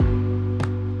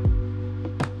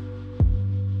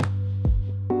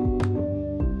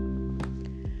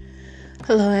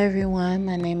Hello everyone,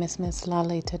 my name is Miss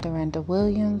Lalita Duranda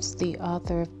Williams, the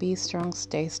author of Be Strong,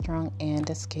 Stay Strong, and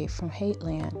Escape from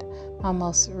Hateland. My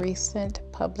most recent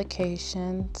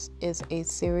publications is a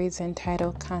series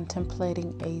entitled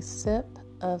Contemplating a Sip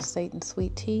of Satan's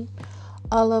Sweet Tea.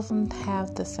 All of them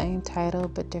have the same title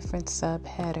but different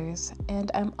subheaders.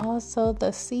 And I'm also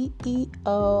the CEO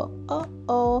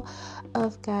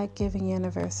of God Giving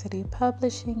University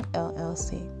Publishing,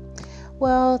 LLC.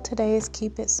 Well, today's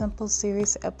Keep It Simple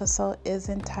series episode is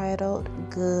entitled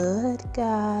Good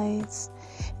Guys.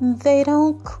 They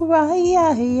don't cry,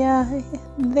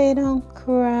 they don't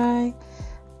cry.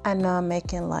 I know I'm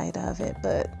making light of it,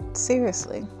 but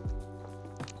seriously,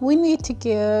 we need to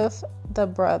give the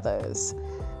brothers,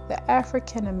 the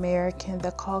African American,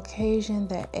 the Caucasian,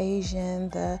 the Asian,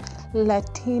 the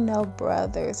Latino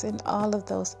brothers, and all of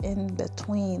those in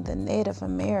between, the Native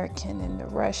American and the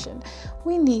Russian,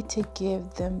 we need to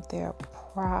give them their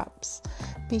props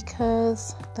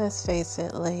because, let's face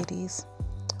it, ladies,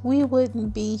 we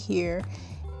wouldn't be here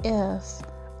if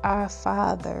our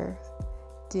father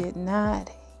did not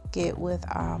get with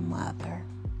our mother.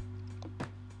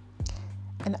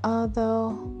 And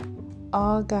although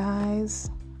all guys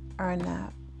are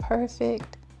not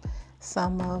perfect,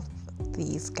 some of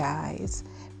these guys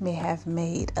may have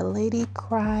made a lady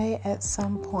cry at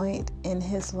some point in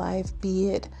his life, be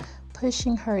it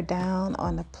pushing her down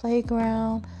on the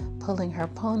playground, pulling her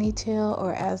ponytail,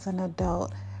 or as an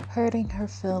adult, hurting her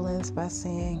feelings by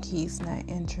saying he's not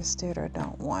interested or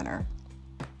don't want her.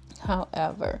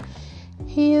 However,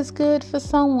 he is good for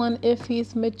someone if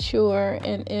he's mature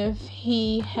and if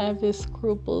he have his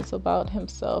scruples about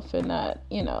himself and not,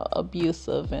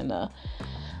 abusive in a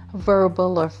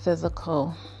verbal or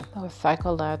physical or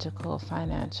psychological,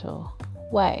 financial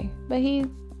way. But he's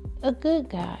a good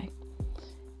guy.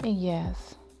 And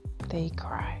yes, they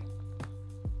cry.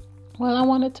 Well, I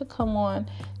wanted to come on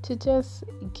to just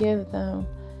give them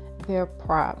their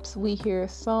props. We hear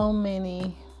so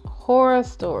many horror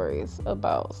stories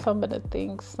about some of the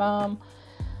things some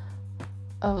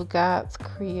of God's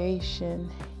creation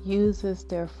uses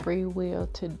their free will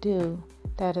to do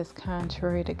that is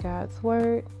contrary to God's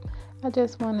word. I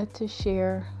just wanted to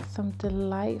share some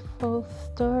delightful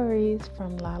stories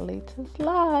from Lalita's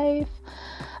life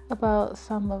about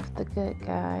some of the good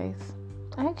guys.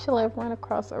 Actually, I've run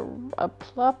across a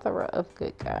plethora of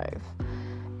good guys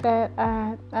that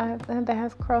that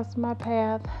has crossed my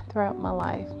path throughout my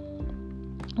life.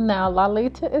 Now,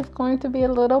 Lalita is going to be a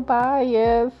little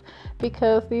biased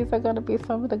because these are going to be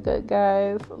some of the good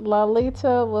guys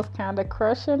Lalita was kind of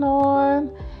crushing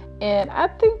on, and I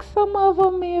think some of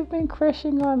them may have been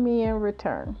crushing on me in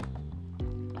return.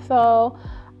 So,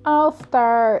 I'll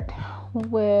start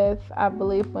with, I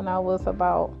believe, when I was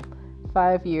about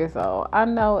 5 years old. I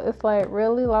know it's like,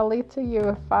 really, Lalita, you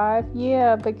were 5?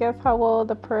 Yeah, but guess how old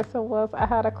the person was I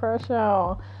had a crush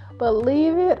on?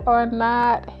 Believe it or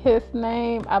not, his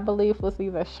name, I believe, was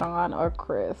either Sean or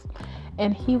Chris.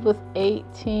 And he was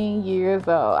 18 years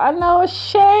old. I know,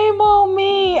 shame on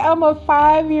me. I'm a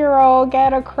 5-year-old,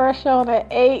 got a crush on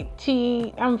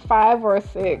I'm 5 or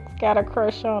 6, got a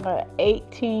crush on an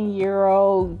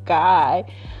 18-year-old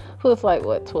guy who's like,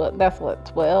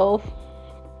 12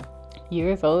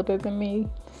 years older than me,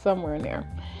 somewhere in there.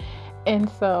 And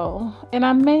so,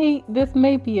 this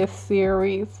may be a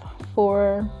series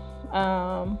for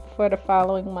the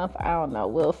following month. I don't know.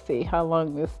 We'll see how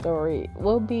long this story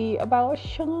will be about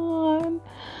Sean.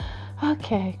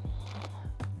 Okay.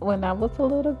 When I was a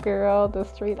little girl, the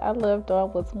street I lived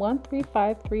on was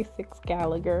 13536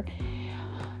 Gallagher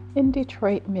in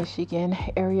Detroit, Michigan,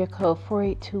 area code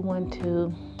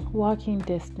 48212. Walking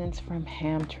distance from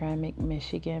Hamtramck,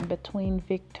 Michigan, between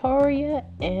Victoria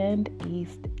and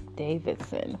East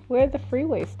Davidson, where the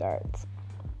freeway starts.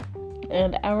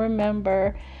 And I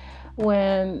remember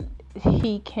when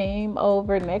he came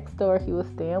over next door, he was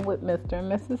staying with Mr.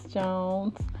 and Mrs.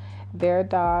 Jones. Their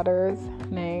daughters'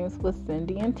 names was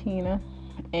Cindy and Tina.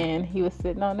 And he was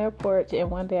sitting on their porch, and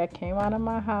one day I came out of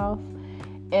my house,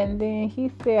 and then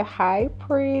he said, "Hi,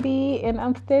 pretty." And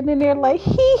I'm standing there like,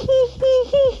 hee.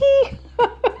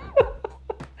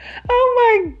 Oh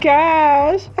my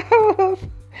gosh.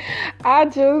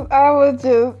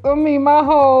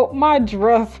 My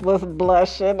dress was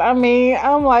blushing. I'm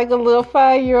like a little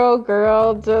 5-year-old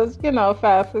girl, just,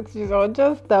 5, 6 years old,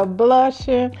 just the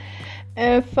blushing.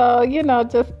 And so,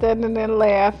 just standing there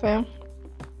laughing.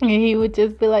 And he would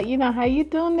just be like, "How you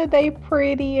doing today,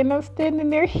 pretty?" And I'm standing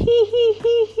there,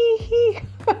 hee.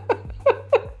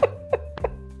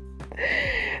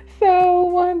 So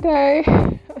one day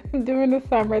during the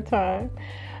summertime,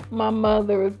 my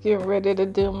mother was getting ready to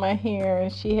do my hair,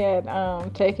 and she had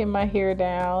taken my hair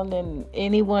down. And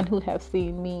anyone who has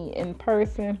seen me in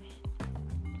person,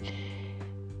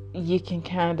 you can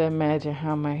kind of imagine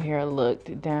how my hair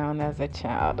looked down as a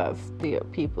child.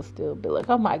 People still be like,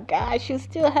 oh my gosh, you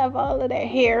still have all of that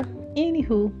hair.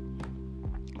 Anywho,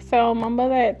 so my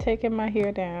mother had taken my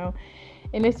hair down,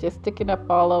 and it's just sticking up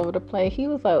all over the place. He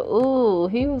was like, ooh,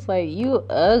 he was like, you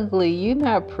ugly, you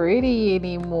not pretty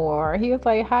anymore. He was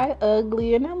like, hi,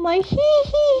 ugly. And I'm like, hee.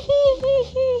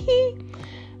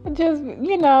 Just,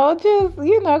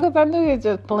 because I knew he was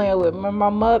just playing with me. My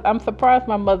mother, I'm surprised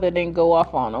my mother didn't go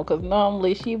off on him, because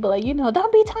normally she'd be like,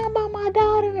 don't be talking about my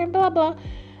daughter and blah, blah.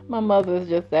 My mother's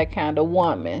just that kind of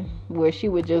woman where she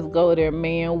would just go there,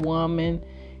 man, woman.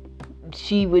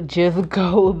 She would just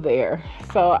go there.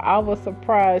 So I was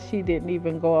surprised she didn't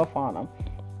even go off on him.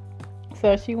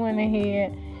 So she went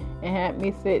ahead and had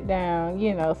me sit down,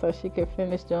 so she could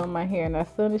finish doing my hair. And as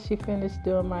soon as she finished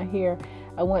doing my hair,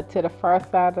 I went to the far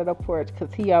side of the porch,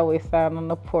 because he always sat on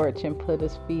the porch and put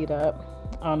his feet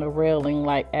up on the railing,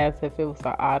 like as if it was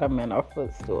an ottoman or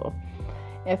footstool.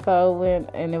 And so I went,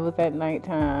 and it was at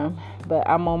nighttime, but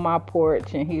I'm on my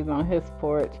porch and he's on his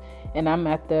porch, and I'm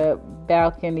at the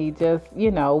balcony just,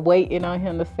 waiting on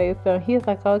him to say something. He's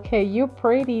like, okay, you're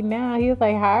pretty now. He's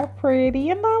like, hi, pretty.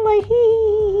 And I'm like,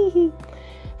 hee.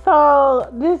 So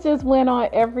this just went on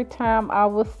every time I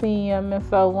would see him. And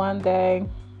so one day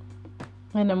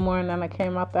in the morning, I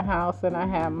came out the house and I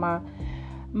had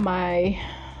my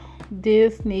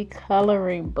Disney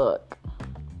coloring book.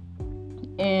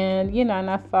 And, and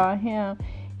I saw him.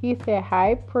 He said,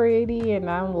 hi, pretty. And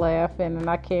I'm laughing. And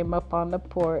I came up on the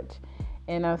porch.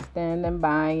 And I'm standing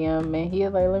by him. And he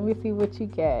was like, let me see what you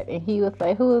got. And he was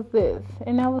like, who is this?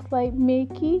 And I was like,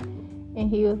 Mickey. And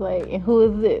he was like, and who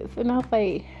is this? And I was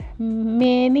like,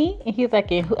 Minnie. And he's like,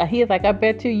 I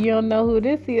bet you don't know who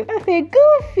this is. I said,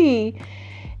 Goofy.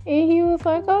 And he was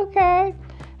like, okay.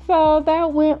 So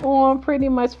that went on pretty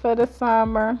much for the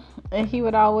summer. And he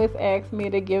would always ask me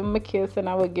to give him a kiss, and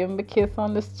I would give him a kiss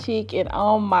on his cheek. And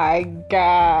oh my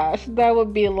gosh, that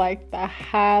would be like the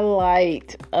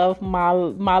highlight of my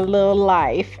little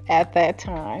life at that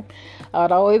time. I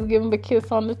would always give him a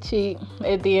kiss on the cheek,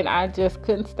 and then I just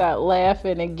couldn't stop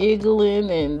laughing and giggling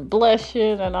and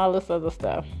blushing and all this other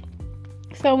stuff.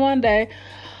 So one day,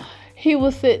 he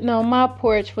was sitting on my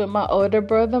porch with my older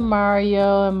brother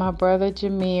Mario and my brother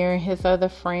Jameer and his other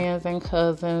friends and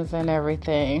cousins and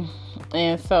everything.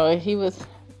 And so he was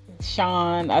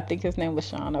Sean. I think his name was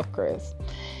Sean, of course.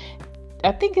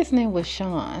 I think his name was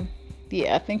Sean.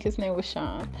 Yeah, I think his name was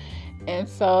Sean. And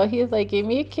so he was like, give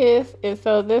me a kiss. And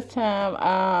so this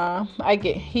time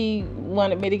he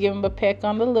wanted me to give him a peck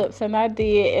on the lips, and I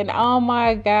did. And oh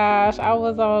my gosh, I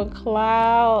was on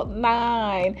cloud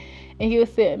 9. And he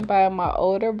was sitting by my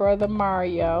older brother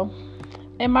Mario.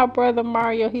 And my brother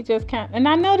Mario, and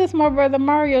I noticed my brother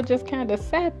Mario just kind of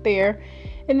sat there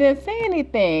and didn't say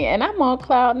anything. And I'm on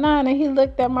cloud 9, and he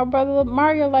looked at my brother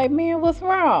Mario like, man, what's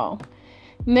wrong?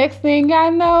 Next thing I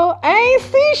know, I ain't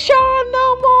see Sean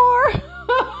no more.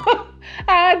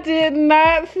 I did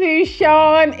not see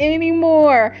Sean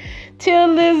anymore.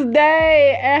 Till this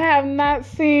day, I have not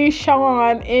seen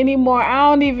Sean anymore. I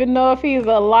don't even know if he's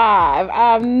alive.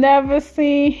 I've never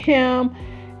seen him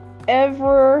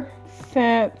ever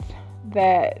since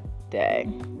that day.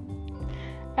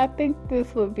 I think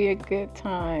this would be a good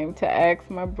time to ask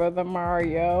my brother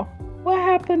Mario, what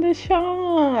happened to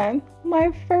Sean?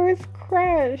 My first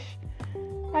crush.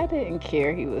 I didn't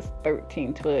care he was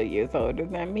 13, 12 years older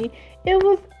than me. It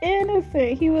was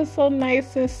innocent. He was so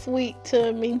nice and sweet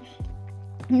to me.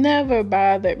 Never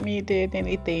bothered me, did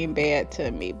anything bad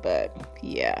to me, but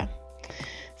yeah.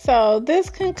 So this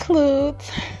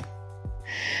concludes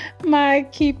my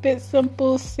Keep It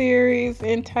Simple series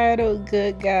entitled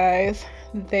Good Guys,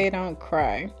 They Don't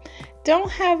Cry.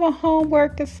 Don't have a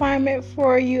homework assignment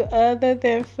for you other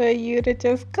than for you to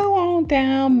just go on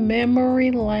down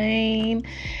memory lane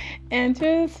and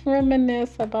just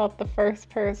reminisce about the first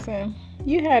person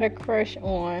you had a crush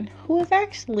on who was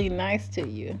actually nice to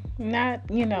you. Not,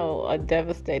 a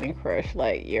devastating crush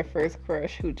like your first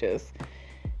crush who just,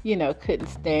 couldn't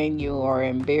stand you or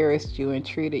embarrassed you and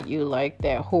treated you like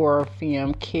that horror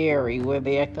film Carrie where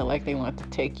they acted like they wanted to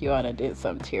take you out and did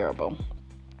something terrible.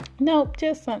 Nope,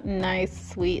 just something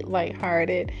nice, sweet,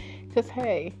 lighthearted. Because,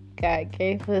 hey, God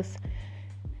gave us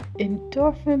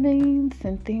endorphins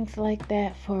and things like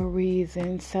that for a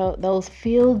reason. So those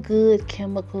feel-good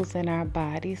chemicals in our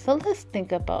body. So let's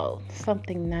think about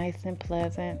something nice and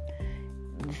pleasant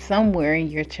somewhere in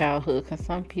your childhood. Because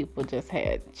some people just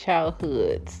had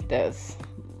childhoods that's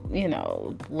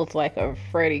looks like a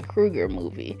Freddy Krueger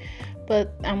movie.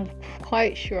 But I'm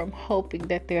quite sure, I'm hoping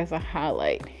that there's a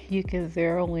highlight you can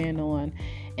zero in on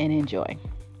and enjoy.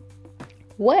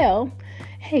 Well,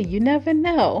 hey, you never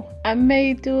know. I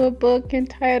may do a book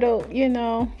entitled,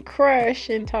 Crush,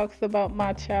 and talks about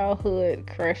my childhood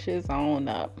crushes on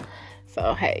up.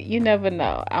 So, hey, you never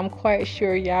know. I'm quite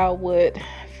sure y'all would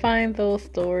find those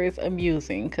stories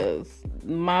amusing, because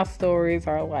my stories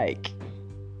are like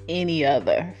any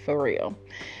other, for real.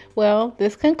 Well,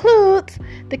 this concludes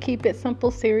the Keep It Simple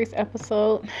series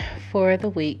episode for the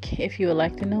week. If you would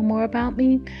like to know more about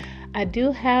me, I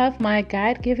do have my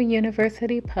God Giving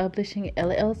University Publishing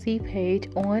LLC page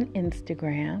on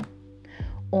Instagram,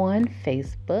 on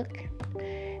Facebook,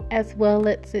 as well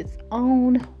as its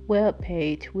own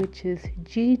webpage, which is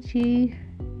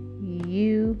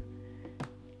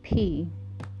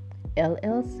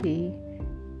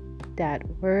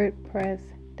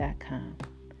ggupllc.wordpress.com.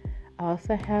 I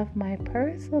also have my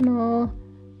personal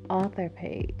author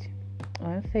page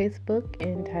on Facebook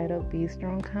entitled Be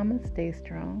Strong, Stay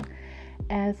Strong,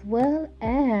 as well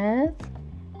as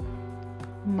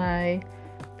my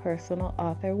personal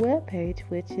author webpage,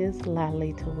 which is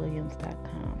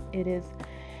LalethaWilliams.com. It is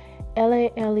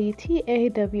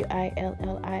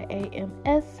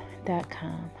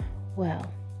LalethaWilliams.com.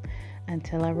 Well,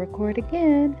 until I record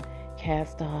again,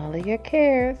 cast all of your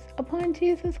cares upon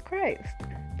Jesus Christ,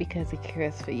 because He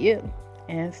cares for you.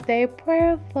 And stay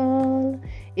prayerful.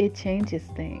 It changes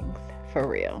things, for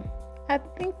real. I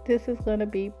think this is going to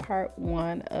be part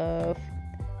 1 of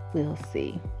We'll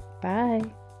See. Bye.